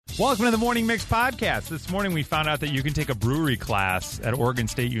Welcome to the Morning Mix podcast. This morning we found out that you can take a brewery class at Oregon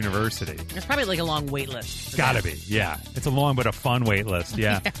State University. There's probably like a long wait list. Gotta be, yeah. It's a long but a fun wait list,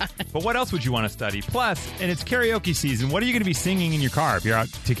 yeah. But what else would you want to study? Plus, and it's karaoke season, what are you going to be singing in your car if you're out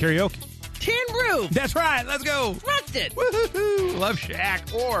to karaoke? Tin Roof! That's right, let's go! Rocked it! Woohoo! Love Shack.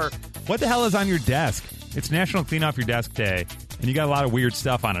 Or, what the hell is on your desk? It's National Clean Off Your Desk Day, and you got a lot of weird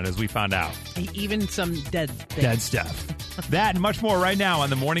stuff on it, as we found out. Even some dead things. Dead stuff. That and much more right now on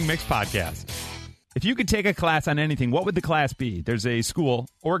the Morning Mix podcast. If you could take a class on anything, what would the class be? There's a school,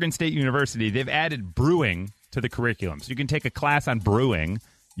 Oregon State University. They've added brewing to the curriculum. So you can take a class on brewing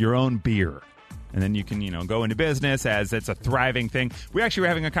your own beer. And then you can, go into business as it's a thriving thing. We actually were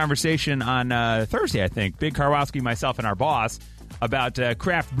having a conversation on Thursday, I think. Big Karwowski, myself, and our boss about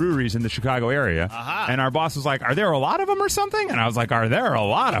craft breweries in the Chicago area. Uh-huh. And our boss was like, are there a lot of them or something? And I was like, are there a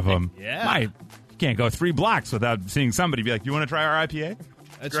lot of them? Yeah. You can't go 3 blocks without seeing somebody be like, you want to try our IPA?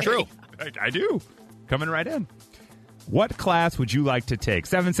 That's true. I do. Coming right in. What class would you like to take?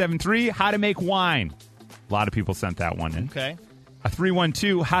 773, how to make wine. A lot of people sent that one in. Okay. A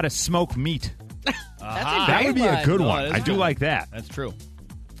 312, how to smoke meat. That would be a good one. I do like that. That's true.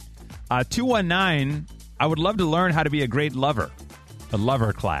 219, I would love to learn how to be a great lover. A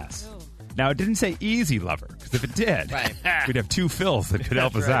lover class. Now, it didn't say easy lover, because if it did, we'd have 2 Phils that could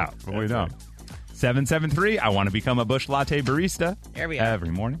help us out, but we don't. 773, I want to become a Busch Latte barista. There we are. Every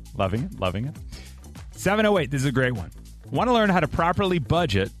morning. Loving it. 708, this is a great one. Want to learn how to properly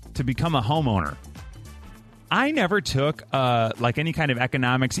budget to become a homeowner. I never took any kind of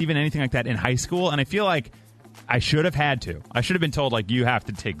economics, even anything like that in high school, and I feel like I should have had to. I should have been told, you have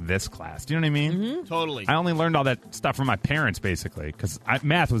to take this class. Do you know what I mean? Mm-hmm. Totally. I only learned all that stuff from my parents, basically, because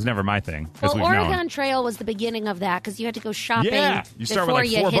math was never my thing. Well, Oregon Trail was the beginning of that, because you had to go shopping you start before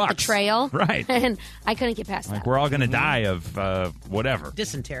with you $4. hit the trail. Right. And I couldn't get past that. We're all going to die of whatever.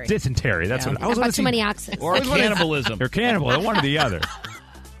 Dysentery. That's what I was About too many oxen. Or cannibalism. Or cannibal, one or the other.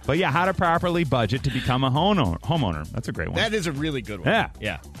 But yeah, how to properly budget to become a homeowner. That's a great one. That is a really good one.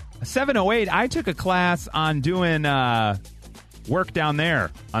 Yeah. 708, I took a class on doing work down there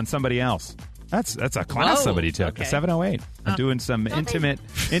on somebody else. That's a class Whoa, somebody took. okay. A 708. I'm doing some intimate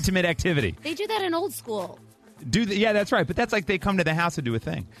activity. They do that in old school. Yeah, that's right. But that's like they come to the house and do a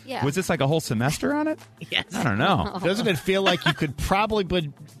thing. Yeah. Was this like a whole semester on it? Yes. I don't know. Doesn't it feel like you could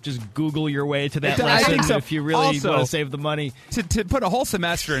probably just Google your way to that I lesson think so. if you really Also, want to save the money? To put a whole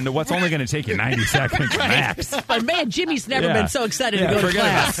semester into what's only going to take you 90 seconds max. But man, Jimmy's never Yeah. been so excited Yeah, to go to forget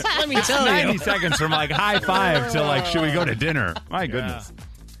class. about Let me tell 90 you. seconds from high five to should we go to dinner? My goodness.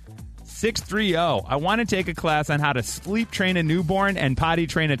 630, I want to take a class on how to sleep train a newborn and potty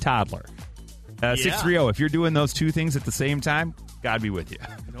train a toddler. 630, if you're doing those 2 things at the same time, God be with you.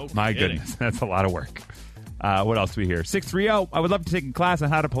 No My kidding. goodness, that's a lot of work. What else do we hear? 630, I would love to take a class on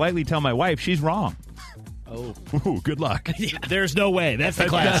how to politely tell my wife she's wrong. Oh. Ooh, good luck. There's no way. That's the That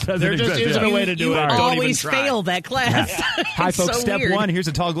class. doesn't There just exist, isn't yeah. a way to do You it. Don't even always try. fail that class. Hi, It's folks. so Step weird. 1, here's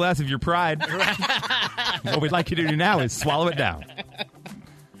a tall glass of your pride. What we'd like you to do now is swallow it down.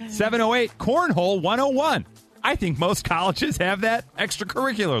 708, Cornhole 101. I think most colleges have that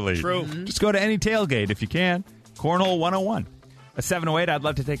extracurricularly. True. Just go to any tailgate if you can. Cornhole 101. A 708, I'd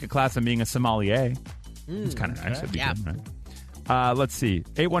love to take a class on being a sommelier. It's kind of nice. That'd be good, right? Let's see.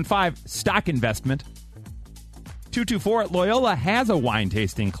 815, stock investment. 224, Loyola has a wine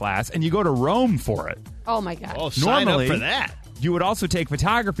tasting class, and you go to Rome for it. Oh, my God. Oh, sign Normally, up for that. You would also take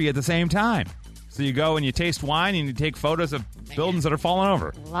photography at the same time. So you go and you taste wine and you take photos of buildings that are falling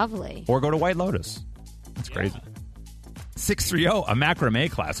over. Lovely. Or go to White Lotus. That's crazy. 630, a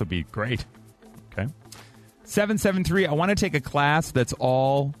macrame class would be great. Okay. 773, I want to take a class that's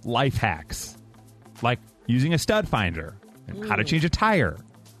all life hacks. Like using a stud finder, and how to change a tire.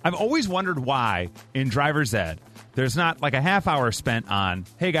 I've always wondered why in driver's ed there's not like a half hour spent on,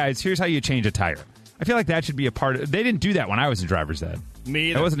 hey guys, here's how you change a tire. I feel like that should be a part of. They didn't do that when I was in driver's ed. Me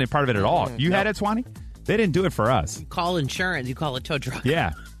either. That wasn't a part of it at all. You had it, Swanee? They didn't do it for us. You call insurance. You call a tow truck.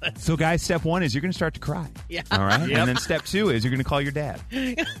 Yeah. So, guys, step 1 is you're going to start to cry. Yeah. All right? Yep. And then step 2 is you're going to call your dad.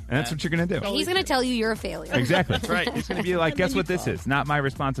 And that's what you're going to do. He's going to tell you you're a failure. Exactly. That's right. He's going to be like, guess what this is? Not my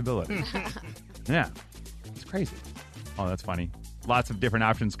responsibility. Yeah. It's crazy. Oh, that's funny. Lots of different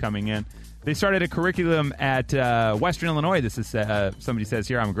options coming in. They started a curriculum at Western Illinois. This is somebody says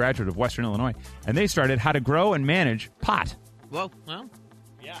here, I'm a graduate of Western Illinois. And they started how to grow and manage pot. Well,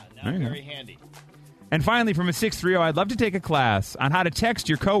 Yeah, There not you very handy. And finally, from a 630, I'd love to take a class on how to text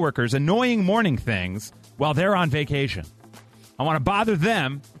your coworkers annoying morning things while they're on vacation. I want to bother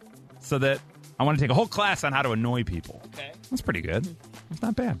them so that I want to take a whole class on how to annoy people. Okay. That's pretty good. It's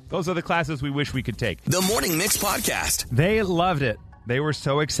not bad. Those are the classes we wish we could take. The Morning Mix Podcast. They loved it. They were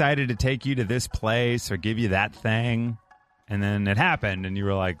so excited to take you to this place or give you that thing. And then it happened, and you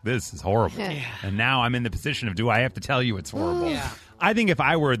were like, this is horrible. Yeah. And now I'm in the position of, do I have to tell you it's horrible? Yeah. I think if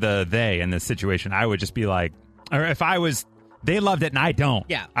I were the they in this situation, I would just be like, or if I was, they loved it and I don't,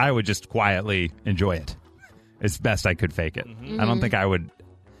 Yeah. I would just quietly enjoy it as best I could fake it. I don't think I would,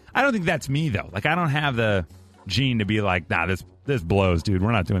 I don't think that's me, though. Like, I don't have the gene to be like, nah, this blows, dude.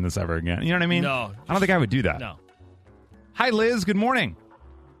 We're not doing this ever again. You know what I mean? No. I don't think I would do that. No. Hi, Liz. Good morning.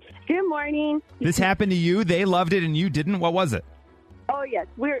 Good morning. This happened to you. They loved it and you didn't. What was it? Oh yes,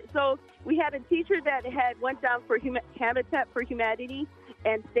 we had a teacher that had went down for Habitat for Humanity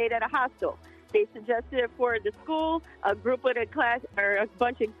and stayed at a hostel. They suggested it for the school. A group of the class or a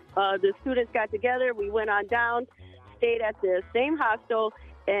bunch of the students got together. We went on down, stayed at the same hostel,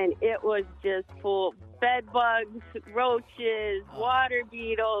 and it was just full of bed bugs, roaches, water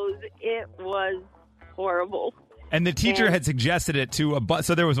beetles. It was horrible. And the teacher And- had suggested it to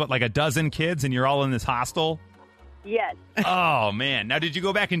so there was like a dozen kids and you're all in this hostel? Yes. Oh, man. Now, did you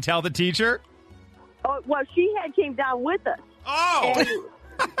go back and tell the teacher? Oh well, she had came down with us. Oh! And,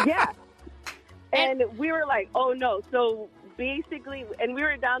 yeah. And we were like, oh, no. So basically, and we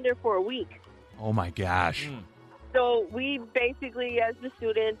were down there for a week. Oh, my gosh. So we basically, as the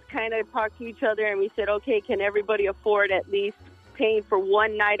students, kind of talked to each other and we said, okay, can everybody afford at least paying for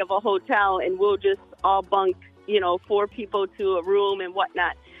one night of a hotel and we'll just all bunk, 4 people to a room and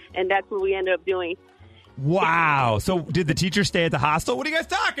whatnot. And that's what we ended up doing. Wow. So did the teacher stay at the hostel? What are you guys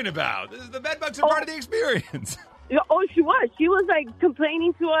talking about? This is the bedbugs are part of the experience. Oh, she was. She was like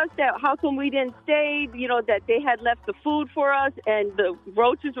complaining to us that how come we didn't stay, that they had left the food for us and the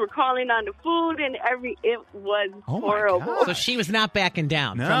roaches were calling on the food and it was Oh, my horrible. God. So she was not backing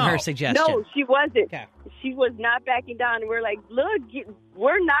down No. from her suggestion. No, she wasn't. Okay. She was not backing down. And we're like, look,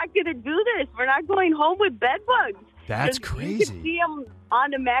 we're not going to do this. We're not going home with bed bugs. That's 'Cause You crazy. could see them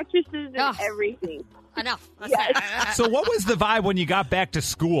on the mattresses and Ugh. everything. Enough. Yes. So what was the vibe when you got back to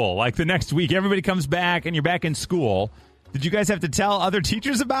school? Like the next week, everybody comes back and you're back in school. Did you guys have to tell other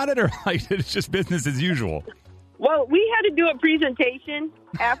teachers about it, or like it's just business as usual? Well, we had to do a presentation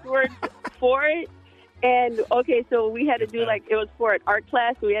afterwards for it. And, okay, so we had to do, it was for an art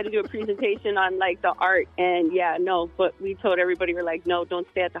class. So we had to do a presentation on, the art. And, yeah, no, but we told everybody, we're like, no, don't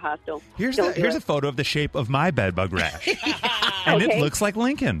stay at the hostel. Here's Don't do here's it. a photo of the shape of my bedbug rash. And it Okay. looks like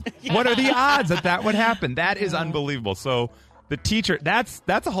Lincoln. What are the odds that would happen? That is unbelievable. So the teacher, that's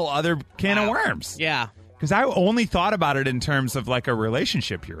a whole other can of worms. Yeah. Because I only thought about it in terms of like a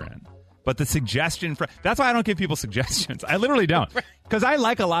relationship you're in. But the suggestion that's why I don't give people suggestions. I literally don't. Because I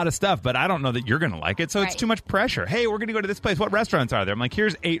like a lot of stuff, but I don't know that you're going to like it. So it's Right. too much pressure. Hey, we're going to go to this place. What restaurants are there? I'm like,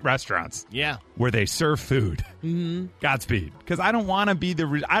 here's 8 restaurants Yeah. where they serve food. Mm-hmm. Godspeed. Because I don't want to be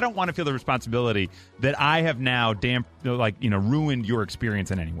I don't want to feel the responsibility that I have now ruined your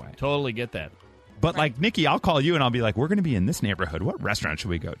experience in any way. Totally get that. But like Nikki, I'll call you and I'll be like, we're going to be in this neighborhood. What restaurant should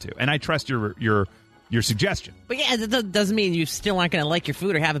we go to? And I trust your suggestion. But yeah, that doesn't mean you still aren't going to like your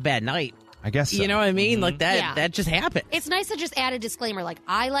food or have a bad night. I guess so. You know what I mean? Like that. Yeah. That just happened. It's nice to just add a disclaimer like,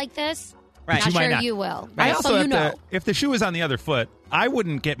 I like this. Right. Not You might sure not. you will. I Right. also So have you know. if the shoe was on the other foot, I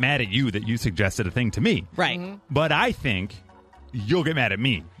wouldn't get mad at you that you suggested a thing to me. Right. But I think you'll get mad at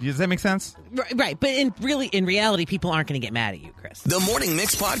me. Does that make sense? Right. But in reality, people aren't going to get mad at you, Chris. The Morning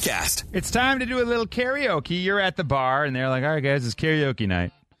Mix Podcast. It's time to do a little karaoke. You're at the bar, and they're like, all right, guys, it's karaoke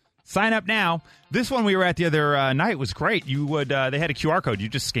night. Sign up now. This one we were at the other night was great. You would they had a QR code. You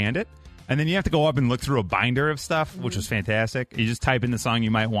just scanned it, and then you have to go up and look through a binder of stuff, which was fantastic. You just type in the song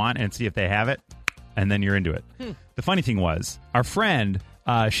you might want and see if they have it, and then you're into it. The funny thing was, our friend,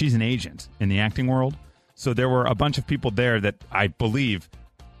 she's an agent in the acting world, so there were a bunch of people there that I believe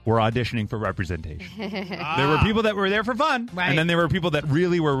were auditioning for representation. There were people that were there for fun, Right. and then there were people that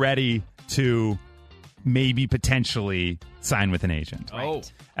really were ready to maybe potentially sign with an agent. Oh.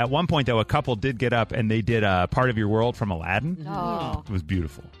 At one point, though, a couple did get up and they did Part of Your World from Aladdin. Oh. It was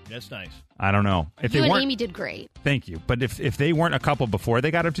beautiful. That's nice. I don't know. If You they and weren't, Amy did great. thank you. But if they weren't a couple before they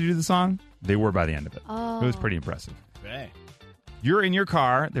got up to do the song, they were by the end of it. Oh. It was pretty impressive. Hey. You're in your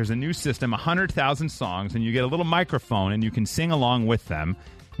car. There's a new system, 100,000 songs, and you get a little microphone and you can sing along with them.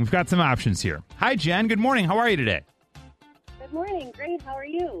 We've got some options here. Hi, Jen. Good morning. How are you today? Good morning. Great. How are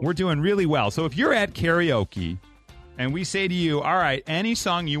you? We're doing really well. So if you're at karaoke and we say to you, all right, any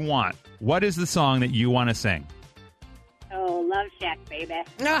song you want, what is the song that you want to sing? Oh, Love Shack, baby.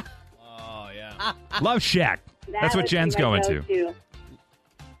 Ah, Oh, yeah. Love Shack. That's what Jen's going to. to. All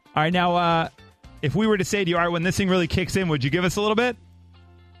right, now, if we were to say to you, all right, when this thing really kicks in, would you give us a little bit?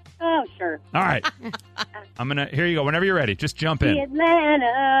 Oh, sure. All right. Here you go. Whenever you're ready, just jump The in.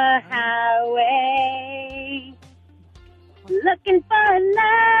 Atlanta Highway. Looking for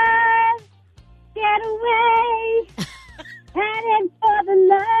love, get away. Heading for the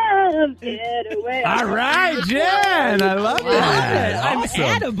love, get away. All right, Jen. I love that. I'm Awesome.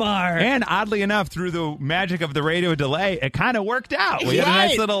 at a bar. And oddly enough, through the magic of the radio delay, it kind of worked out. We had a Right.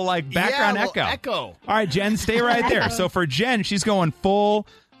 nice little background Yeah, little echo. All right, Jen, stay right there. So for Jen, she's going full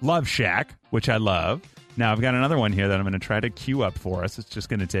Love Shack, which I love. Now I've got another one here that I'm going to try to queue up for us. It's just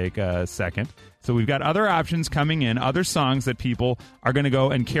going to take a second. So we've got other options coming in, other songs that people are going to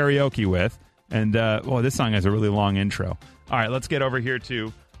go and karaoke with. And, this song has a really long intro. All right, let's get over here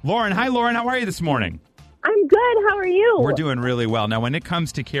to Lauren. Hi, Lauren. How are you this morning? I'm good. How are you? We're doing really well. Now, when it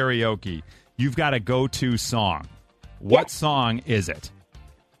comes to karaoke, you've got a go-to song. What song is it?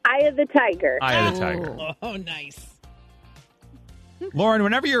 Eye of the Tiger. Eye of the Tiger. Oh, nice. Lauren,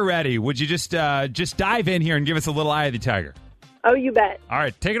 whenever you're ready, would you just dive in here and give us a little Eye of the Tiger? Oh, you bet. All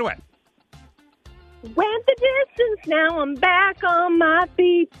right, take it away. Went the distance, now I'm back on my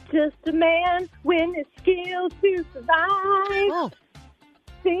feet. Just a man with his skills to survive.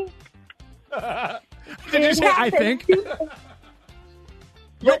 Think Did you say I think?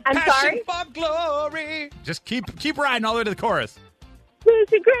 Your I'm passion sorry? for glory. Just keep riding all the way to the chorus. Lose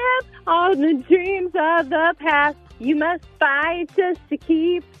your grip on the dreams of the past. You must fight just to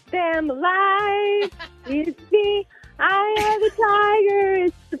keep them alive. It's me, Eye of the Tiger.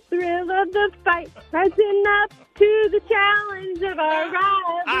 It's the thrill of the fight. Rising up to the challenge of our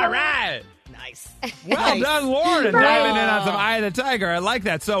rival. All right. Nice. Well done, Lauren, and diving in on some Eye of the Tiger. I like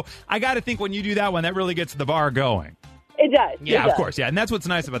that. So I got to think when you do that one, that really gets the bar going. It does. Yeah, it does. of course. Yeah, and that's what's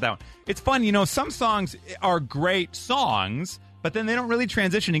nice about that one. It's fun. Some songs are great songs, but then they don't really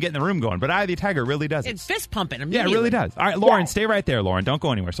transition and get in the room going. But Eye of the Tiger really does it. It's fist pumping. Yeah, it really does. All right, Lauren, stay right there, Lauren. Don't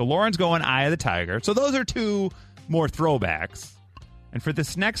go anywhere. So Lauren's going Eye of the Tiger. So those are two more throwbacks. And for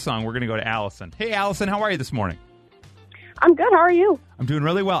this next song, we're going to go to Allison. Hey, Allison, how are you this morning? I'm good. How are you? I'm doing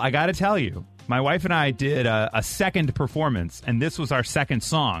really well. I got to tell you, my wife and I did a second performance, and this was our second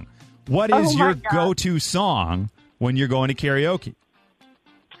song. What is your go-to song when you're going to karaoke?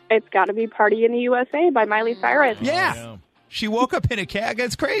 It's got to be Party in the USA by Miley Cyrus. Yeah. She woke up in a cab.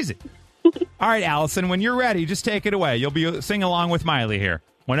 It's crazy. All right, Allison, when you're ready, just take it away. You'll be singing along with Miley here.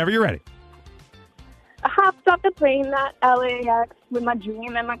 Whenever you're ready. I hopped off the plane at LAX with my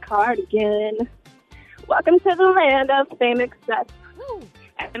dream and my cardigan. Welcome to the land of fame excess.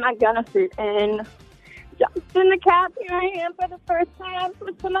 Am I gonna fit in? Jumped in the cab, here I am for the first time.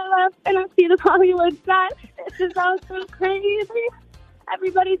 Look to my left and I see the Hollywood sign. This is all so crazy.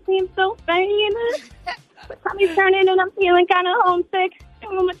 Everybody seems so famous. But tummy's turning and I'm feeling kind of homesick.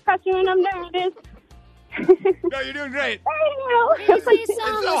 Too much pressure and I'm nervous. No, you're doing great. It's so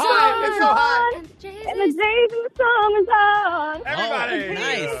high. It's so high. And the J's and the song is on. Everybody.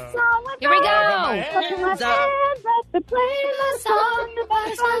 Nice. Here we go. Hands up. They're playing the song, the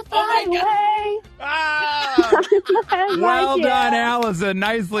butterflies fly away. Ah! Well done, Allison.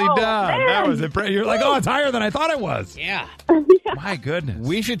 Nicely done. man. That was impressive. You're like, it's higher than I thought it was. Yeah. My goodness.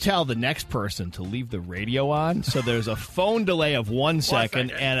 We should tell the next person to leave the radio on, so there's a phone delay of 1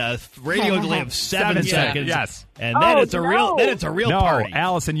 second and a radio delay of 7 seconds. Yes. And then Oh, it's a real No, party.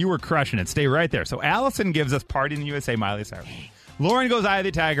 Allison, you were crushing it. Stay right there. So Allison gives us Party in the USA, Miley Cyrus. Lauren goes Eye of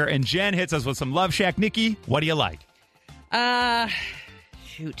the Tiger, and Jen hits us with some Love Shack. Nikki, what do you like?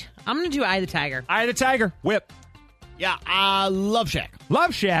 Shoot. I'm going to do Eye of the Tiger. Eye of the Tiger. Whip. Yeah, Love Shack.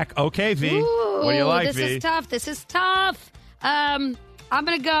 Love Shack. Okay, V. What do you like, This V? is tough. I'm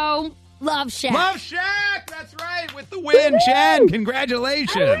going to go Love Shack. Love Shack. That's right. With the win, Jen.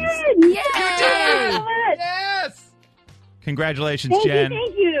 Congratulations. Yay! Yes. Congratulations, Jen.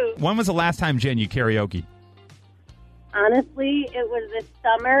 Thank you. When was the last time, Jen, you karaoke? Honestly, it was this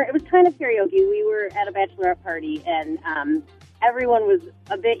summer. It was kind of karaoke. We were at a bachelorette party, and everyone was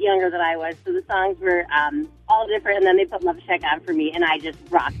a bit younger than I was, so the songs were all different, and then they put Love Shack on for me, and I just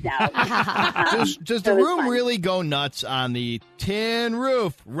rocked out. Does so the it was room fun. really go nuts on the tin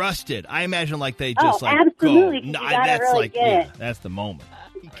roof? Rusted. I imagine like they just absolutely, 'cause go. you gotta That's really like get it. that's the moment.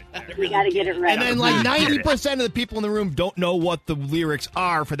 You got to get it right. And then like 90% of the people in the room don't know what the lyrics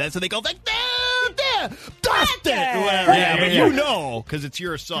are for that, so they go like, there, dust it, or whatever. Yeah, but you know because it's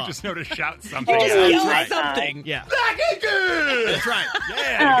your song. Just know to shout something. Totally. Yell Right. something. Yeah, Good. that's right.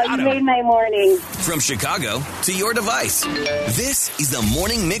 Yeah, Oh, got you him. made my morning. From Chicago to your device, this is the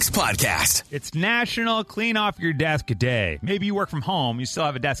Morning Mix Podcast. It's National Clean Off Your Desk Day. Maybe you work from home. You still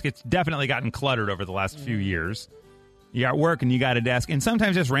have a desk. It's definitely gotten cluttered over the last few years. You're at work and you got a desk, and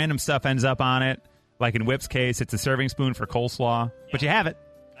sometimes just random stuff ends up on it. Like in Whip's case, it's a serving spoon for coleslaw, but you have it,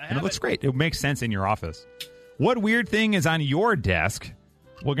 and it looks great. It makes sense in your office. What weird thing is on your desk?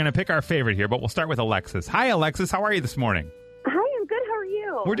 We're going to pick our favorite here, but we'll start with Alexis. Hi, Alexis. How are you this morning?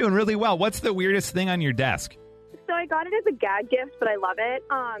 We're doing really well. What's the weirdest thing on your desk? So I got it as a gag gift, but I love it.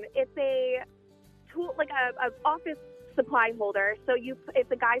 It's a tool, like a office supply holder. So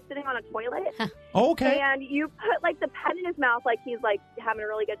it's a guy sitting on a toilet. Okay. And you put like the pen in his mouth, like he's like having a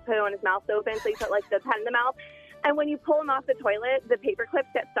really good poo and his mouth's open. So you put like the pen in the mouth. And when you pull him off the toilet, the paper clips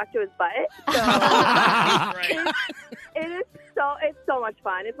get stuck to his butt. So it's so much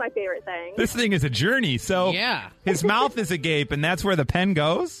fun. It's my favorite thing. This thing is a journey. So his mouth is agape, and that's where the pen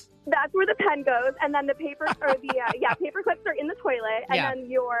goes? That's where the pen goes, and then the paper or the paper clips are in the toilet, and then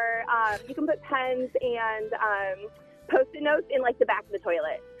you can put pens and Post-it notes in like the back of the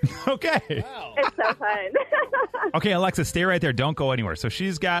toilet. Okay. Wow. It's so fun. Okay, Alexa, stay right there. Don't go anywhere. So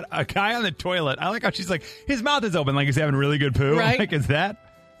she's got a guy on the toilet. I like how she's like, his mouth is open like he's having really good poo. Right. Like, is that?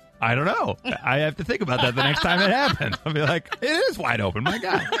 I don't know. I have to think about that the next time it happens. I'll be like, it is wide open. My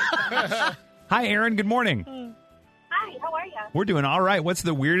God. Hi, Aaron. Good morning. Hi, how are you? We're doing all right. What's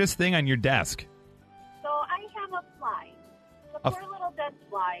the weirdest thing on your desk? So I have a fly. A poor little dead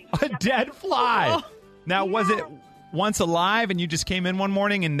fly. A dead fly. Oh. Now, was it once alive and you just came in one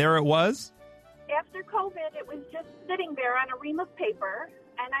morning and there it was? After COVID, it was just sitting there on a ream of paper,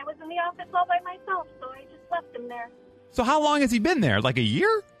 and I was in the office all by myself, so I just left him there. So how long has he been there? Like a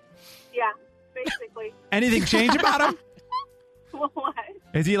year? Yeah, basically. Anything change about him? What?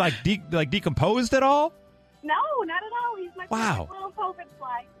 Is he like decomposed at all? No, not at all. He's my Wow. favorite little COVID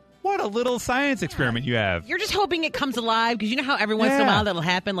fly. What a little science experiment you have. You're just hoping it comes alive because you know how every once in a while that'll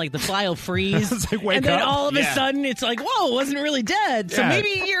happen, like the fly will freeze, It's like, wake and then up. all of a sudden it's like, whoa, it wasn't really dead. So Yeah.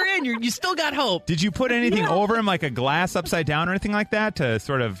 maybe you're in. You still got hope. Did you put anything over him, like a glass upside down or anything like that to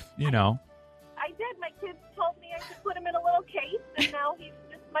sort of, you know? I did. My kids told me I should put him in a little case, and now he's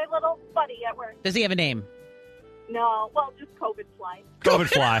just my little buddy at work. Does he have a name? No, well, just COVID fly. COVID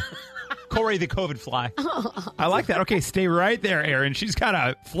fly. Corey the COVID fly. I like that. Okay, stay right there, Aaron. She's got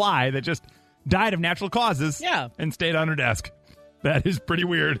a fly that just died of natural causes and stayed on her desk. That is pretty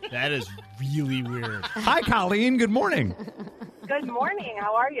weird. That is really weird. Hi, Colleen. Good morning. Good morning.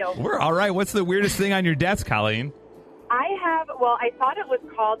 How are you? We're all right. What's the weirdest thing on your desk, Colleen? I thought it was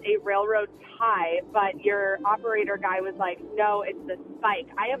called a railroad tie, but your operator guy was like, no, it's the spike.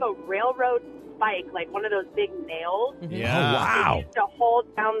 I have a railroad spike, like one of those big nails. Yeah. Oh, wow. I used to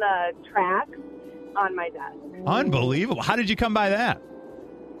hold down the tracks on my desk. Unbelievable. How did you come by that?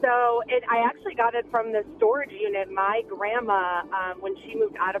 So I actually got it from the storage unit. My grandma, when she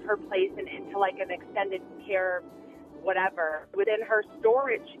moved out of her place and into like an extended care, whatever, within her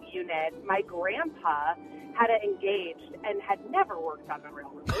storage unit, my grandpa had it engaged and had never worked on the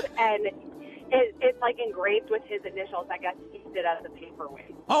railroad. And it's like engraved with his initials. I guess he used it as a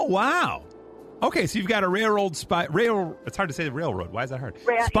paperweight. Oh, wow. Okay, so you've got a railroad spike. It's hard to say the railroad. Why is that hard?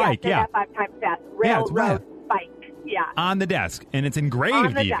 Spike, yeah. 5 times fast. Yeah, it's Railroad spike, yeah. On the desk, and it's engraved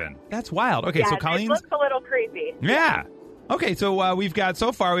On the even. desk. That's wild. Okay, yeah, so it Colleen's... looks a little creepy. Yeah. Okay, so we've got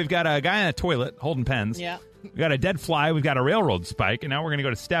a guy in a toilet holding pens. Yeah. We've got a dead fly. We've got a railroad spike. And now we're going to go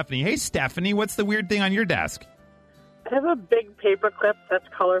to Stephanie. Hey, Stephanie, what's the weird thing on your desk? I have a big paper clip that's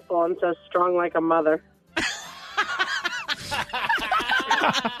colorful and says strong like a mother.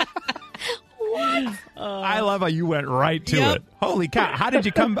 I love how you went right to it. Holy cow. How did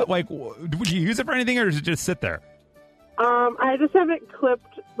you come? Like, would you use it for anything or does it just sit there? I just have it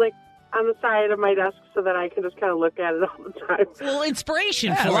clipped like on the side of my desk so that I can just kind of look at it all the time. Well, inspiration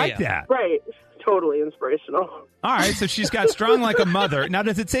Yeah, for I like you. that. Right. Totally inspirational. All right, so she's got strong like a mother. Now,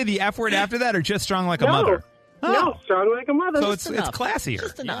 does it say the F word after that or just strong like a mother? No, strong like a mother. So it's classier.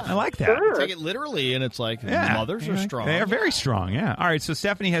 Just enough. I like that. Sure. Take it literally, and it's like mothers are strong. They are very strong, yeah. All right, so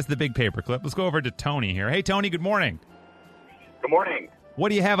Stephanie has the big paper clip. Let's go over to Tony here. Hey, Tony, good morning. Good morning. What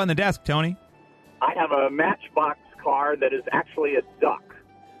do you have on the desk, Tony? I have a Matchbox car that is actually a duck.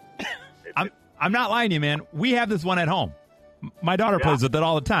 I'm not lying to you, man. We have this one at home. My daughter plays with it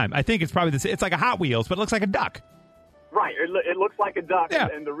all the time. I think it's probably it's like a Hot Wheels, but it looks like a duck. Right. It looks like a duck. Yeah.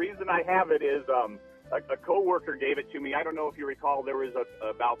 And the reason I have it is a coworker gave it to me. I don't know if you recall, there was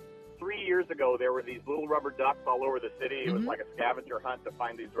about 3 years ago, there were these little rubber ducks all over the city. It was like a scavenger hunt to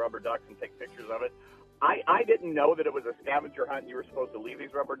find these rubber ducks and take pictures of it. I didn't know that it was a scavenger hunt and you were supposed to leave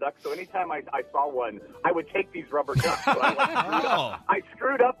these rubber ducks. So anytime I saw one, I would take these rubber ducks. So I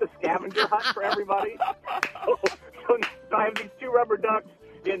screwed up the scavenger hunt for everybody. So I have these 2 rubber ducks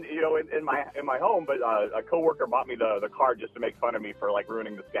in my home, but a coworker bought me the car just to make fun of me for like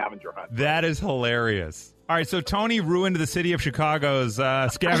ruining the scavenger hunt. That is hilarious. All right, so Tony ruined the city of Chicago's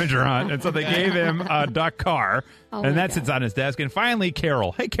scavenger hunt, and so they gave him a duck car, and that sits on his desk. And finally,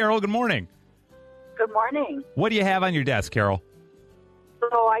 Carol. Hey, Carol, good morning. Good morning. What do you have on your desk, Carol?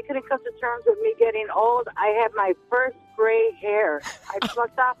 So I couldn't come to terms with me getting old. I had my first gray hair. I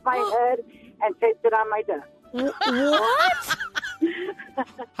plucked off my head and taped it on my desk. What?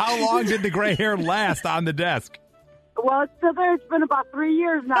 How long did the gray hair last on the desk? Well, it's still there. It's been about 3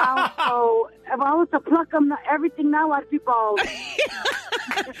 years now. So if I was to pluck them, everything now I'd be bald.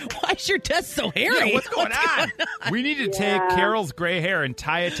 Why is your desk so hairy? Yeah, what's going on? We need to take Carol's gray hair and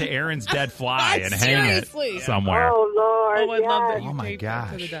tie it to Aaron's dead fly and hang it somewhere. Oh, Lord. Oh, I love that. Oh, my To the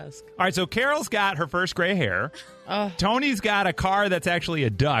gosh. desk. All right, so Carol's got her first gray hair. Tony's got a car that's actually a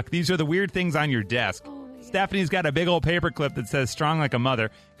duck. These are the weird things on your desk. Stephanie's got a big old paperclip that says strong like a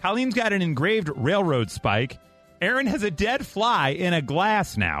mother. Colleen's got an engraved railroad spike. Aaron has a dead fly in a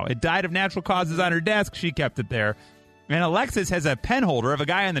glass now. It died of natural causes on her desk. She kept it there. And Alexis has a pen holder of a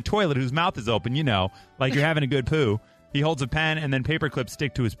guy in the toilet whose mouth is open, like you're having a good poo. He holds a pen and then paper clips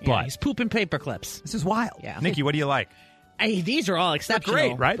stick to his butt. Yeah, he's pooping paper clips. This is wild. Yeah. Nikki, what do you like? These are all exceptional. They're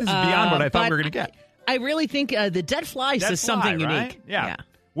great, right? This is beyond what I thought we were going to get. I really think the dead fly Dead is fly, something right? unique. Yeah.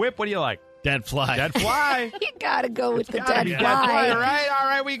 Whip, what do you like? Dead fly. Dead fly. You gotta go with the Gotta dead be fly. All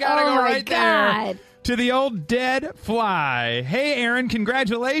right, we gotta Oh, go my right God. there to the old dead fly. Hey, Aaron,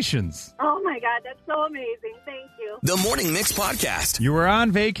 congratulations. Oh, my God. That's so amazing. Thank you. The Morning Mix Podcast. You were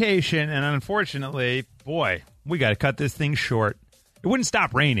on vacation, and unfortunately, boy, we got to cut this thing short. It wouldn't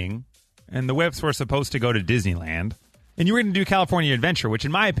stop raining, and the Whips were supposed to go to Disneyland, and you were going to do California Adventure, which,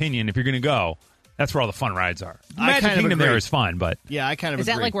 in my opinion, if you're going to go, that's where all the fun rides are. Magic kind of Kingdom there agree. is fun, but Yeah, I kind of Is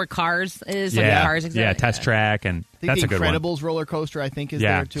agree. that like where Cars is? Like the Cars exhibit? Test Track, and I think that's the a good one. Incredibles roller coaster, I think, is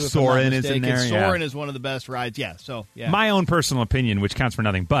Yeah, there, too. If Soarin' I'm not is in mistaken. there, yeah. Soarin' is one of the best rides. Yeah, so, yeah. My own personal opinion, which counts for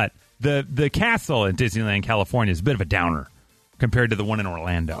nothing, but the castle in Disneyland, California is a bit of a downer compared to the one in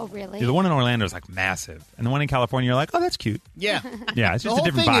Orlando. Oh, really? Yeah, the one in Orlando is like massive, and the one in California, you're like, oh, that's cute. Yeah. Yeah, it's just the a whole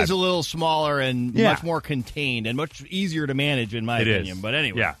different thing vibe. is a little smaller and Yeah. much more contained and much easier to manage, in my It opinion. is. But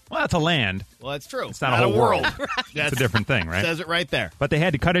anyway. Yeah. Well, that's a land. Well, that's true. It's not a whole world. It's That's a different thing, right? Says it right there. But they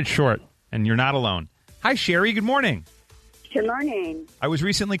had to cut it short, and you're not alone. Hi, Sherry. Good morning. Good morning. I was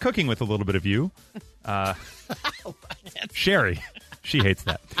recently cooking with a little bit of you. Sherry. She hates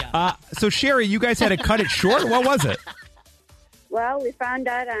that. So, Sherry, you guys had to cut it short? What was it? Well, we found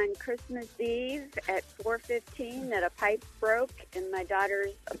out on Christmas Eve at 4:15 that a pipe broke in my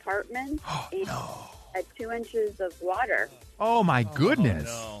daughter's apartment and had 2 inches of water. Oh, my goodness.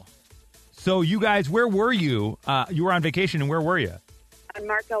 No. So, you guys, where were you? You were on vacation, and where were you? On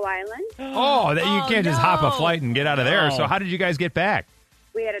Marco Island, You can't just hop a flight and get out of there. No. So, how did you guys get back?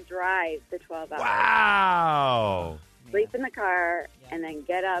 we had to drive the 12 hours, Wow. sleep in the car, and then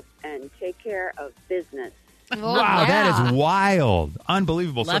get up and take care of business. Oh, Wow, yeah. that is wild.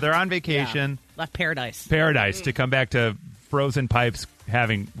 Unbelievable. So Left- they're on vacation, Left paradise. paradise, to come back to frozen pipes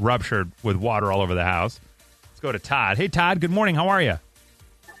having ruptured with water all over the house. Let's go to Todd. Hey, Todd, good morning. How are you?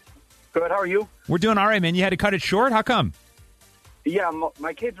 Good. How are you? We're doing all right, man. You had to cut it short? How come? Yeah,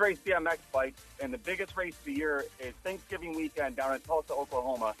 my kids race BMX bikes, and the biggest race of the year is Thanksgiving weekend down in Tulsa,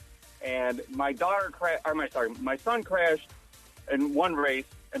 Oklahoma. And my son crashed in one race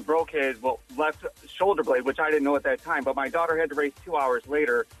and broke his left shoulder blade, which I didn't know at that time. But my daughter had to race 2 hours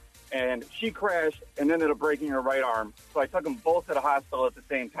later, and she crashed and ended up breaking her right arm. So I took them both to the hospital at the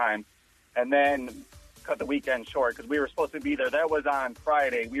same time, and then cut the weekend short because we were supposed to be there. That was on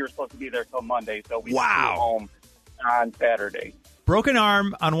Friday. We were supposed to be there till Monday, so we flew home on Saturday. Broken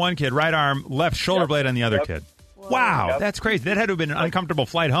arm on one kid, right arm, left shoulder blade on the other kid. Wow, Yep. that's crazy. That had to have been an uncomfortable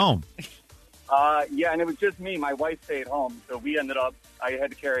flight home. Yeah, and it was just me. My wife stayed home, so we ended up. I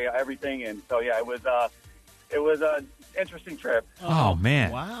had to carry everything, and so yeah, it was a interesting trip. Oh,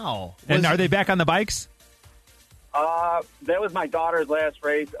 man. Wow. And are they back on the bikes? That was my daughter's last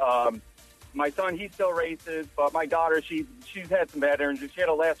race. My son, he still races, but my daughter, she's had some bad injuries. She had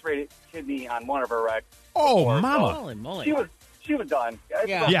a lacerated kidney on one of her wrecks. Oh, before, mama. Holy moly. She was done.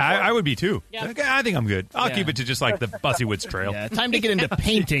 Yeah, I would be too. Yeah. I think I'm good. I'll Yeah. keep it to just like the Bussy Woods Trail. Yeah, time to get into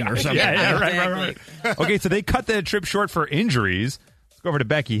painting or something. Yeah, right. Okay, so they cut the trip short for injuries. Let's go over to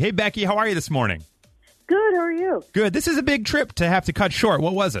Becky. Hey, Becky, how are you this morning? Good, how are you? Good. This is a big trip to have to cut short.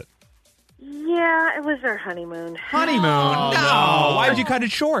 What was it? Yeah, it was our honeymoon. Honeymoon? No. Why did you cut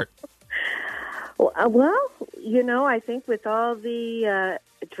it short? Well, you know, I think with all the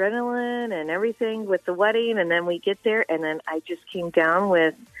adrenaline and everything with the wedding, and then we get there, and then I just came down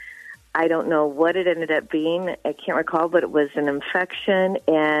with, I don't know what it ended up being. I can't recall, but it was an infection.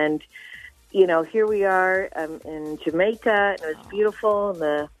 And, you know, here we are in Jamaica, and it was beautiful,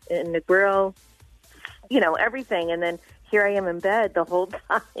 in the grill, you know, everything. And then here I am in bed the whole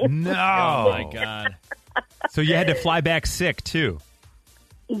time. No. Oh, my God. So you had to fly back sick, too.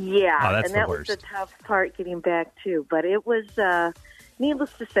 Yeah, Oh, that's and the that worst. was the tough part, getting back too. But it was,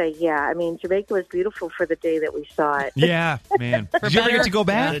 needless to say, yeah. I mean, Jamaica was beautiful for the day that we saw it. Yeah, man. Did you ever get to go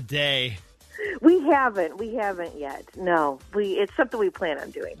back? The day. We haven't yet. No, it's something we plan on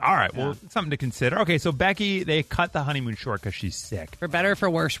doing. All right, well, something to consider. Okay, so Becky, they cut the honeymoon short because she's sick. For better or for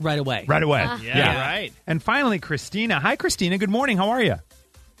worse, right away. Right away. Yeah, right. And finally, Christina. Hi, Christina. Good morning. How are you?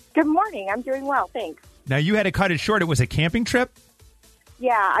 Good morning. I'm doing well, thanks. Now, you had to cut it short. It was a camping trip?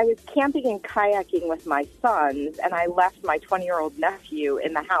 Yeah, I was camping and kayaking with my sons, and I left my 20-year-old nephew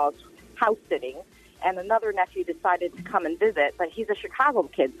in the house sitting, and another nephew decided to come and visit, but he's a Chicago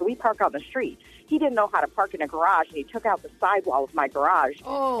kid, so we park on the street. He didn't know how to park in a garage, and he took out the sidewall of my garage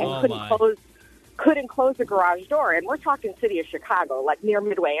and couldn't close the garage door. And we're talking city of Chicago, like near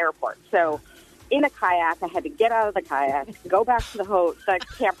Midway Airport. So in a kayak, I had to get out of the kayak, go back to the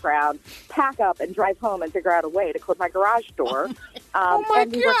campground, pack up, and drive home and figure out a way to close my garage door.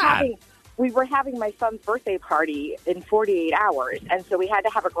 We were having my son's birthday party in 48 hours, and so we had to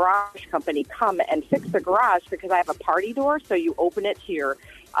have a garage company come and fix the garage because I have a party door, so you open it to your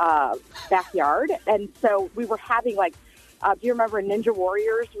backyard. And so we were having, do you remember Ninja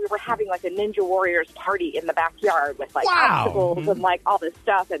Warriors? We were having, a Ninja Warriors party in the backyard with, obstacles and, all this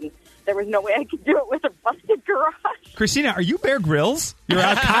stuff, and there was no way I could do it with a busted garage. Christina, are you Bear Grylls? You're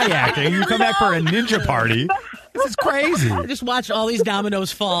out kayaking. You come back for a ninja party. This is crazy. I just watched all these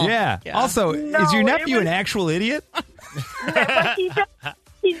dominoes fall. Yeah. Also, is your nephew an actual idiot? But he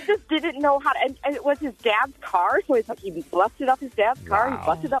just didn't know how to, and it was his dad's car, so he busted up his dad's car, he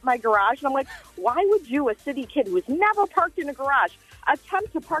busted up my garage, and I'm like, why would you, a city kid who's never parked in a garage,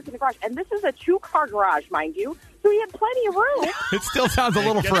 attempt to park in a garage? And this is a 2-car garage, mind you, so he had plenty of room. It still sounds a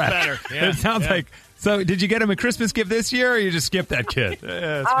little fresh. Yeah. It sounds like... So, did you get him a Christmas gift this year, or you just skipped that kid?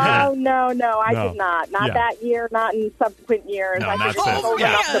 No, I did not. Not that year, not in subsequent years. No, I not figured since. old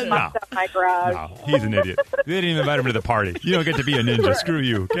enough to bust up my garage. No, he's an idiot. They didn't even invite him to the party. You don't get to be a ninja. Screw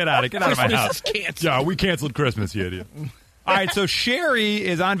you. Get out of my house. Yeah, we canceled Christmas, you idiot. All right, so Sherry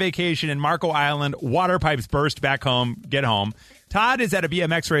is on vacation in Marco Island. Water pipes burst back home. Get home. Todd is at a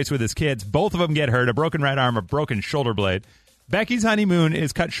BMX race with his kids. Both of them get hurt. A broken right arm, a broken shoulder blade. Becky's honeymoon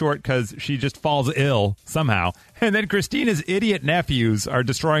is cut short because she just falls ill somehow. And then Christina's idiot nephews are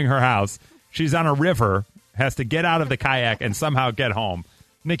destroying her house. She's on a river, has to get out of the kayak and somehow get home.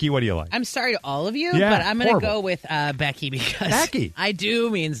 Nikki, what do you like? I'm sorry to all of you, Yeah, but I'm going to horrible. go with Becky because Becky. I do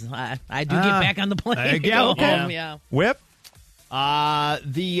means I do get back on the plane. yeah, Go okay. home, yeah. Whip? The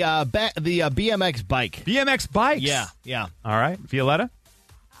BMX bike. BMX bikes? Yeah. All right. Violetta?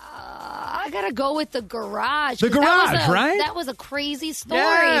 I gotta go with the garage. The 'cause garage, right? That was a crazy story.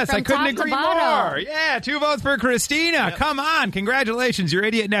 Yes, from I couldn't top agree to bottom. more. Yeah, 2 votes for Christina. Come on. Congratulations, your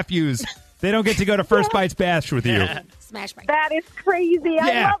idiot nephews. They don't get to go to First Bites Bash with you. Smash my. That is crazy. Yeah.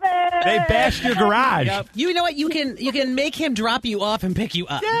 I love it. They bashed your garage. Yep. You know what? You can make him drop you off and pick you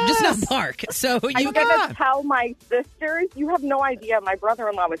up. Yes. Just not park. So I'm you going to tell my sisters. You have no idea. My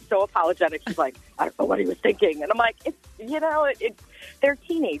brother-in-law was so apologetic. She's like, I don't know what he was thinking. And I'm like, they're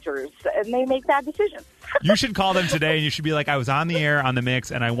teenagers, and they make bad decisions. You should call them today, and you should be like, I was on the air on the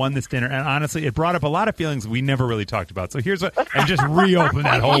mix, and I won this dinner. And honestly, it brought up a lot of feelings we never really talked about. So here's what, and just reopen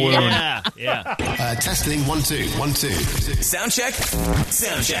that whole wound. Yeah. Testing 1 2 1 2. Sound check.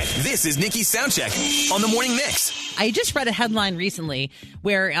 Sound check. This is Nikki's Sound Check on the Morning Mix. I just read a headline recently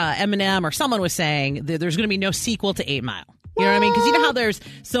where Eminem or someone was saying that there's going to be no sequel to 8 Mile. You know what I mean? Because you know how there's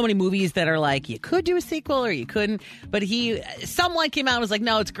so many movies that are like, you could do a sequel or you couldn't. But someone came out and was like,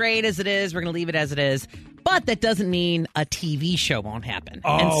 no, it's great as it is. We're going to leave it as it is. But that doesn't mean a TV show won't happen.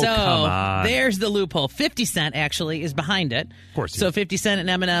 Oh, and so come on. There's the loophole. 50 Cent actually is behind it. Of course. So 50 Cent and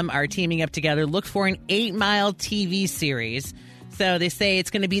Eminem are teaming up together. Look for an 8 Mile TV series. So they say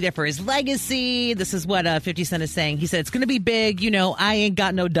it's going to be there for his legacy. This is what 50 Cent is saying. He said, it's going to be big. I ain't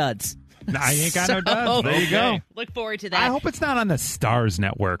got no duds. I ain't got no duds. There you go. Look forward to that. I hope it's not on the Stars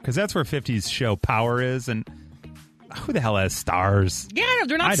Network, because that's where 50's show Power is, and who the hell has Stars? Yeah,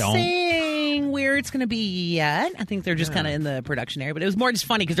 they're not saying where it's going to be yet. I think they're just kind of in the production area. But it was more just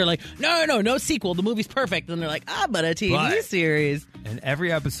funny because they're like, no sequel. The movie's perfect. And they're like, but a TV series. In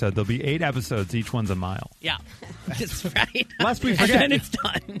every episode, there'll be 8 episodes. Each one's a mile. Yeah, that's right. Lest we forget, and then it's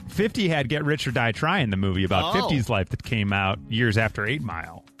done. 50 had Get Rich or Die Trying, the movie about 50's life that came out years after 8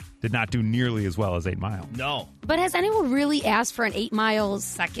 Mile. did not do nearly as well as 8 Mile. No. But has anyone really asked for an 8 Mile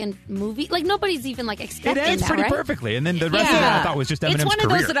second movie? Like, nobody's even, like, It expecting ends that, pretty right? perfectly, and then the rest of it I thought was just Eminem's It's one career.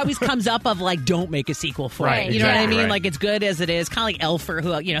 of those that always comes up of, like, don't make a sequel for Right, it. You know what I exactly mean? right. Like, it's good as it is. Kind of like Elf or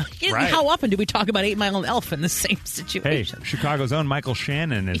who, you know. Right. How often do we talk about 8 Mile and Elf in the same Hey, situation? Chicago's own Michael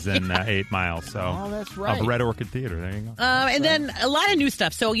Shannon is in 8 Mile, so that's right. of Red Orchid Theater. There you go. And then a lot of new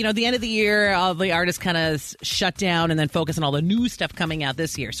stuff. So, you know, the end of the year, all the artists kind of shut down and then focus on all the new stuff coming out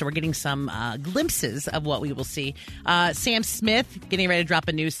this year. So we're getting some glimpses of what we will see. Sam Smith getting ready to drop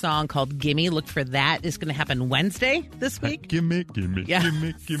a new song called Gimme. Look for that. It's going to happen Wednesday this week. Gimme, Yeah.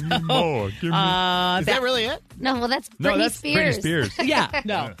 gimme more. Gimme. Is that really it? No, well, that's Britney no, that's Spears. Britney Spears. Yeah,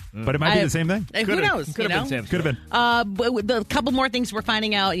 no. But it might be the same thing. Who knows? Could have been Sam. Could have been. But the couple more things we're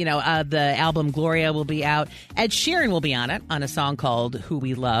finding out, you know, the album Gloria will be out. Ed Sheeran will be on it on a song called Who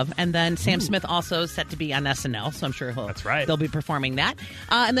We Love. And then Sam Smith also set to be on SNL, so I'm sure That's right. they'll be performing that.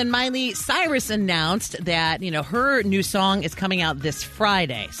 And then Miley Cyrus announced that, you know, her new song is coming out this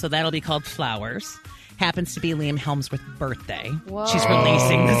Friday. So that'll be called Flowers. Happens to be Liam Hemsworth's birthday. Whoa. She's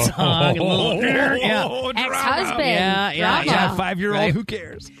releasing the song. A little, Ex-husband. Yeah. Drama. 5-year-old, Right. who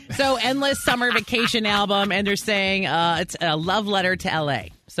cares? So, Endless Summer Vacation album, and they're saying it's a love letter to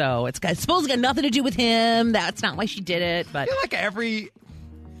L.A. So it's supposed to got nothing to do with him. That's not why she did it. I But feel like every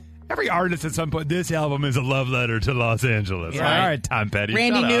artist at some point, this album is a love letter to Los Angeles. Right. All right, Tom Petty.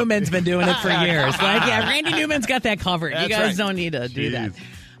 Randy shut up. Newman's been doing it for years. Like, yeah, Randy Newman's got that covered. That's You guys right. don't need to do that. Jeez.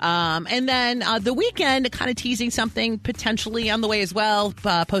 And then The Weeknd kind of teasing something potentially on the way as well.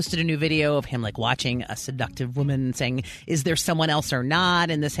 Posted a new video of him like watching a seductive woman saying, is there someone else or not?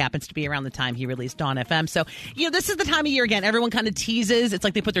 And this happens to be around the time he released Dawn FM. So, you know, this is the time of year again. Everyone kind of teases. It's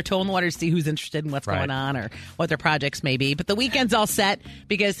like they put their toe in the water to see who's interested in what's Right. going on or what their projects may be. But The Weeknd's all set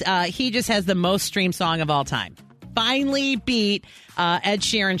because he just has the most streamed song of all time. Finally beat Ed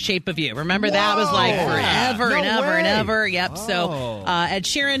Sheeran's Shape of You. Remember that was like forever No and ever and way. ever. Yep. Oh. So Ed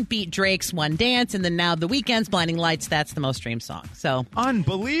Sheeran beat Drake's One Dance, and then now The Weeknd's Blinding Lights. That's the most streamed song. So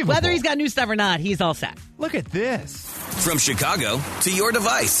Unbelievable. whether he's got new stuff or not, he's all set. Look at this. From Chicago to your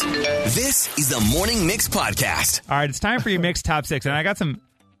device, this is the Morning Mix Podcast. All right, it's time for your mixed top 6, and I got some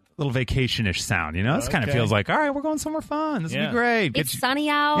little vacation-ish sound. You know, this kind of Okay. feels like, all right, we're going somewhere fun. This will Yeah. be great. It's sunny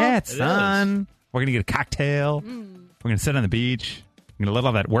out. Yeah, it's It sun. We're going to get a cocktail. We're going to sit on the beach. We're going to let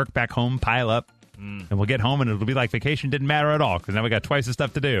all that work back home pile up. And we'll get home, and it'll be like vacation didn't matter at all because now we got twice the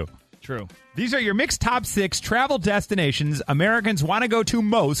stuff to do. True. These are your mixed top 6 travel destinations Americans want to go to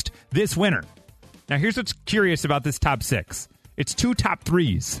most this winter. Now, here's what's curious about this top 6. It's 2 top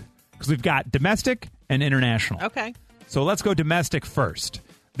 3s because we've got domestic and international. Okay. So let's go domestic first.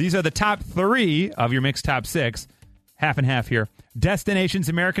 These are the top 3 of your mixed top 6. Half and half here. Destinations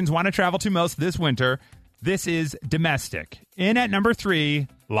Americans want to travel to most this winter. This is domestic. In at number 3,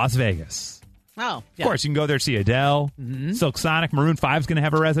 Las Vegas. Oh, Of course, you can go there, see Adele, Silk Sonic, Maroon 5's going to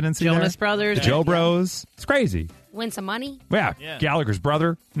have a residency there. Jonas Brothers. The Joe Bros. It's crazy. Win some money. Yeah, Yeah. Gallagher's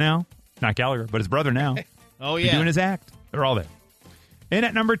brother now. Not Gallagher, but his brother now. Oh, He's yeah. doing his act. They're all there. In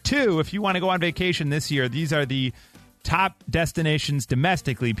at number 2, if you want to go on vacation this year, these are the top destinations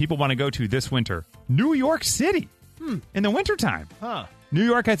domestically people want to go to this winter. New York City in the wintertime. Huh. New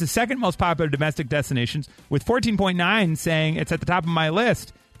York has the second most popular domestic destinations, with 14.9 saying it's at the top of my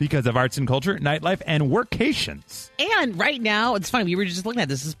list because of arts and culture, nightlife, and workations. And right now, it's funny. We were just looking at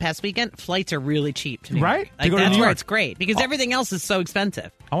this past weekend. Flights are really cheap to New Right? York. To Like, go to that's New where York. it's great because everything else is so expensive.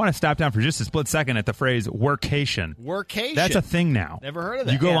 I want to stop down for just a split second at the phrase workation. Workation. That's a thing now. Never heard of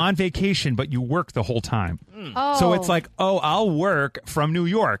that. You go Yeah. on vacation, but you work the whole time. Oh. So it's like, oh, I'll work from New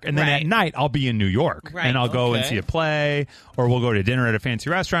York, and then Right. at night I'll be in New York, Right. and I'll go and Okay. see a play, or we'll go to dinner at a fancy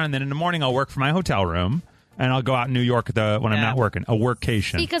restaurant, and then in the morning I'll work from my hotel room, and I'll go out in New York when I'm not working. A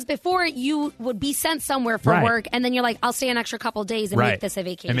workation. Because before you would be sent somewhere for Right. work, and then you're like, I'll stay an extra couple days and Right. make this a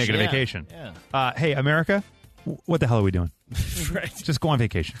vacation. And make it a Yeah. vacation. Yeah. Hey, America, what the hell are we doing? Right. Just go on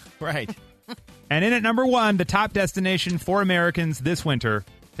vacation. Right. And in at number 1, the top destination for Americans this winter.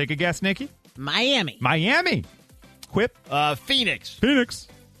 Take a guess, Nikki? Miami. Miami. Quip. Phoenix. Phoenix.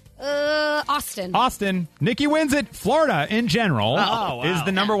 Austin. Austin. Nikki wins it. Florida, in general, wow. is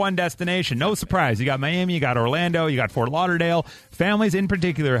the number 1 destination. No surprise. You got Miami, you got Orlando, you got Fort Lauderdale. Families in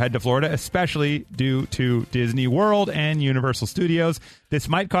particular head to Florida, especially due to Disney World and Universal Studios. This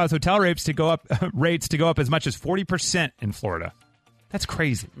might cause hotel rates to go up as much as 40% in Florida. That's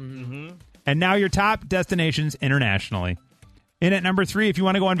crazy. Mm-hmm. And now your top destinations internationally. In at number 3, if you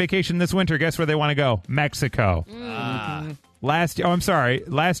want to go on vacation this winter, guess where they want to go? Mexico. Last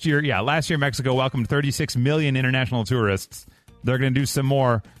year Mexico welcomed 36 million international tourists. They're going to do some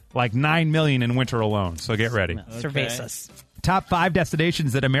more, like 9 million in winter alone. So get ready. Cervezas. Top 5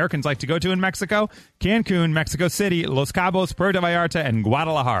 destinations that Americans like to go to in Mexico: Cancun, Mexico City, Los Cabos, Puerto Vallarta, and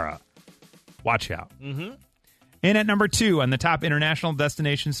Guadalajara. Watch out. Mm-hmm. In at number 2 on the top international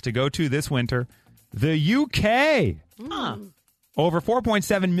destinations to go to this winter, the UK. Over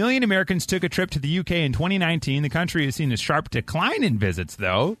 4.7 million Americans took a trip to the UK in 2019. The country has seen a sharp decline in visits,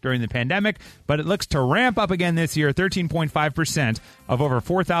 though, during the pandemic, but it looks to ramp up again this year. 13.5% of over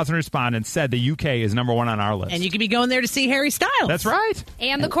 4,000 respondents said the UK is number 1 on our list. And you could be going there to see Harry Styles. That's right.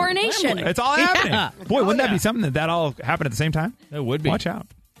 And the coronation. It's all happening. Yeah. Boy, wouldn't that be something that all happen at the same time? It would be. Watch out.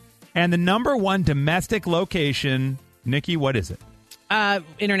 And the number 1 domestic location, Nikki, what is it?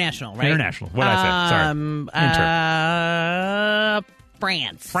 International, right? International. What did I say? Sorry.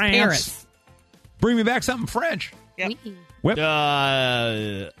 France. Paris. Bring me back something French. Yep. Whip.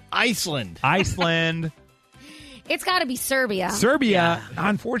 Iceland. Iceland. It's got to be Serbia. Serbia,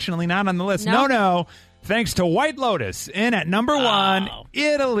 unfortunately, not on the list. No. Thanks to White Lotus. In at number 1,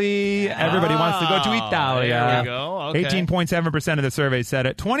 Italy. Everybody wants to go to Italia. There we go. Okay. 18.7% of the survey said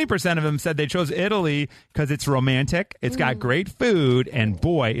it. 20% of them said they chose Italy because it's romantic, it's got great food, and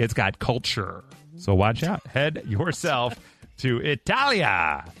boy, it's got culture. So watch out. Head yourself to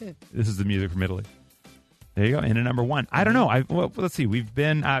Italia. This is the music from Italy. There you go. In at number 1. I don't know. Let's see.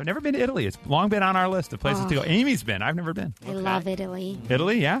 I've never been to Italy. It's long been on our list of places to go. Amy's been. I've never been. I love Italy.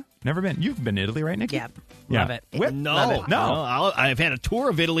 Italy, yeah? Never been. You've been to Italy, right, Nikki? Yep. Love it. Whip? No. I've had a tour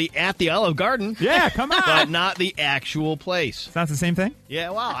of Italy at the Olive Garden. Yeah, come on. But not the actual place. It's not the same thing?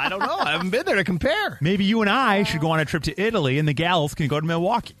 Yeah, well, I don't know. I haven't been there to compare. Maybe you and I should go on a trip to Italy, and the gals can go to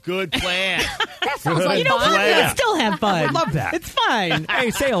Milwaukee. Good plan. That sounds like fun. Yeah. Let's still have fun. I love that. It's fine.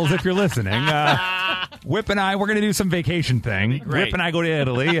 Hey, sales, if you're listening, Whip and I, we're going to do some vacation thing. Great. Whip and I go to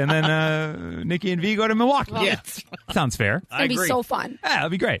Italy, and then Nikki and V go to Milwaukee. Yeah. Sounds fair. It's going to be so fun. Yeah, that'll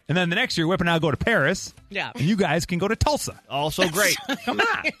be great. And then the next year, Whip and I go to Paris. Yeah. And you guys can go to Tulsa. Also great. Come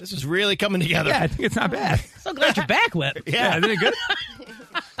on. This is really coming together. Yeah, I think it's not bad. So glad you're back, Whip. Yeah, isn't it good?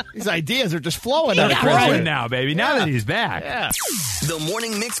 These ideas are just flowing out of Growing Chris. now, baby. Now that he's back. Yeah. The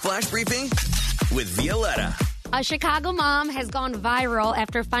Morning Mix Flash Briefing with Violetta. A Chicago mom has gone viral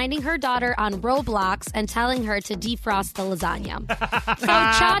after finding her daughter on Roblox and telling her to defrost the lasagna. So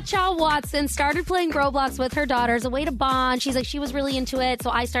Cha-Cha Watson started playing Roblox with her daughter as a way to bond. She's like, she was really into it, so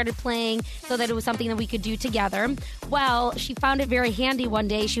I started playing so that it was something that we could do together. Well, she found it very handy one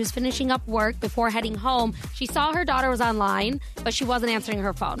day. She was finishing up work before heading home. She saw her daughter was online, but she wasn't answering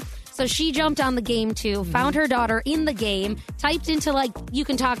her phone. So she jumped on the game too, found her daughter in the game, typed into you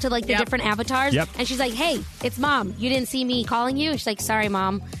can talk to the different avatars. Yep. And she's like, hey, it's Mom. You didn't see me calling you? She's like, sorry,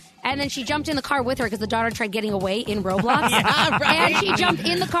 Mom. And then she jumped in the car with her because the daughter tried getting away in Roblox. Yeah, right. And she jumped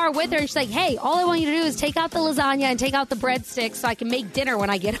in the car with her and she's like, hey, all I want you to do is take out the lasagna and take out the breadsticks so I can make dinner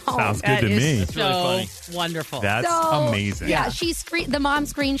when I get home. Sounds good to me. That's really wonderful. That's amazing. Yeah, the mom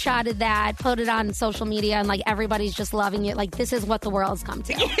screenshotted that, put it on social media, and everybody's just loving it. This is what the world's come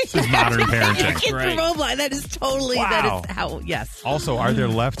to. This is modern parenting. Get the Roblox. That is totally, that is how, yes. Also, are there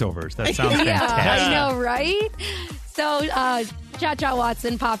leftovers? That sounds fantastic. I know, right? So, Cha-Cha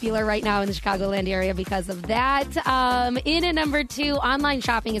Watson, popular right now in the Chicagoland area because of that. In at number 2, online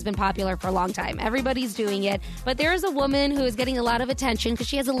shopping has been popular for a long time. Everybody's doing it. But there is a woman who is getting a lot of attention because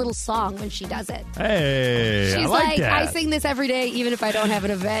she has a little song when she does it. Hey, She's I like that. I sing this every day, even if I don't have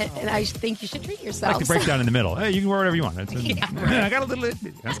an event, and I think you should treat I yourself. like to break down in the middle. Hey, you can wear whatever you want. I got a little.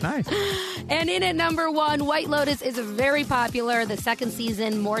 That's nice. And in at number 1, White Lotus is very popular. The second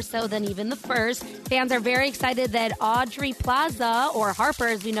season, more so than even the first. Fans are very excited that Audrey Plaza, or Harper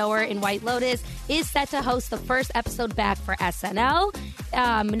as we know her in White Lotus, is set to host the first episode back for SNL.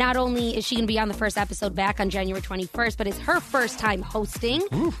 Not only is she going to be on the first episode back on January 21st, but it's her first time hosting.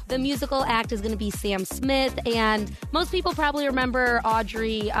 Oof. The musical act is going to be Sam Smith, and most people probably remember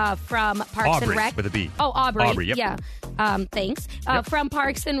Audrey from Parks Aubrey, and Rec. with a B. Oh, Aubrey. Aubrey, yep. Yeah. Thanks. Yep. From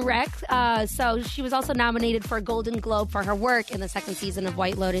Parks and Rec. So she was also nominated for a Golden Globe for her work in the second season of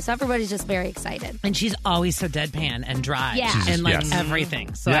White Lotus. So everybody's just very excited. And she's always so deadpan and dry. Yeah. And yes.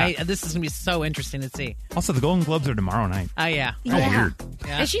 everything. So this is going to be so interesting to see. Also, the Golden Globes are tomorrow night. Oh, yeah. That's weird.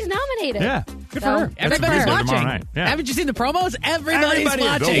 Yeah. And she's nominated. Yeah. Good So, for her. Everybody's Tomorrow watching. night. Yeah. Haven't you seen the promos? Everybody's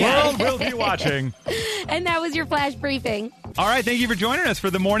watching. The world will be watching. And that was your flash briefing. All right, thank you for joining us for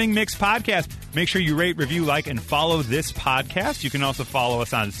the Morning Mix podcast. Make sure you rate, review, like, and follow this podcast. You can also follow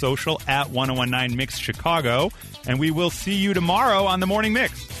us on social at 1019 Mix Chicago. And we will see you tomorrow on the Morning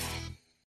Mix.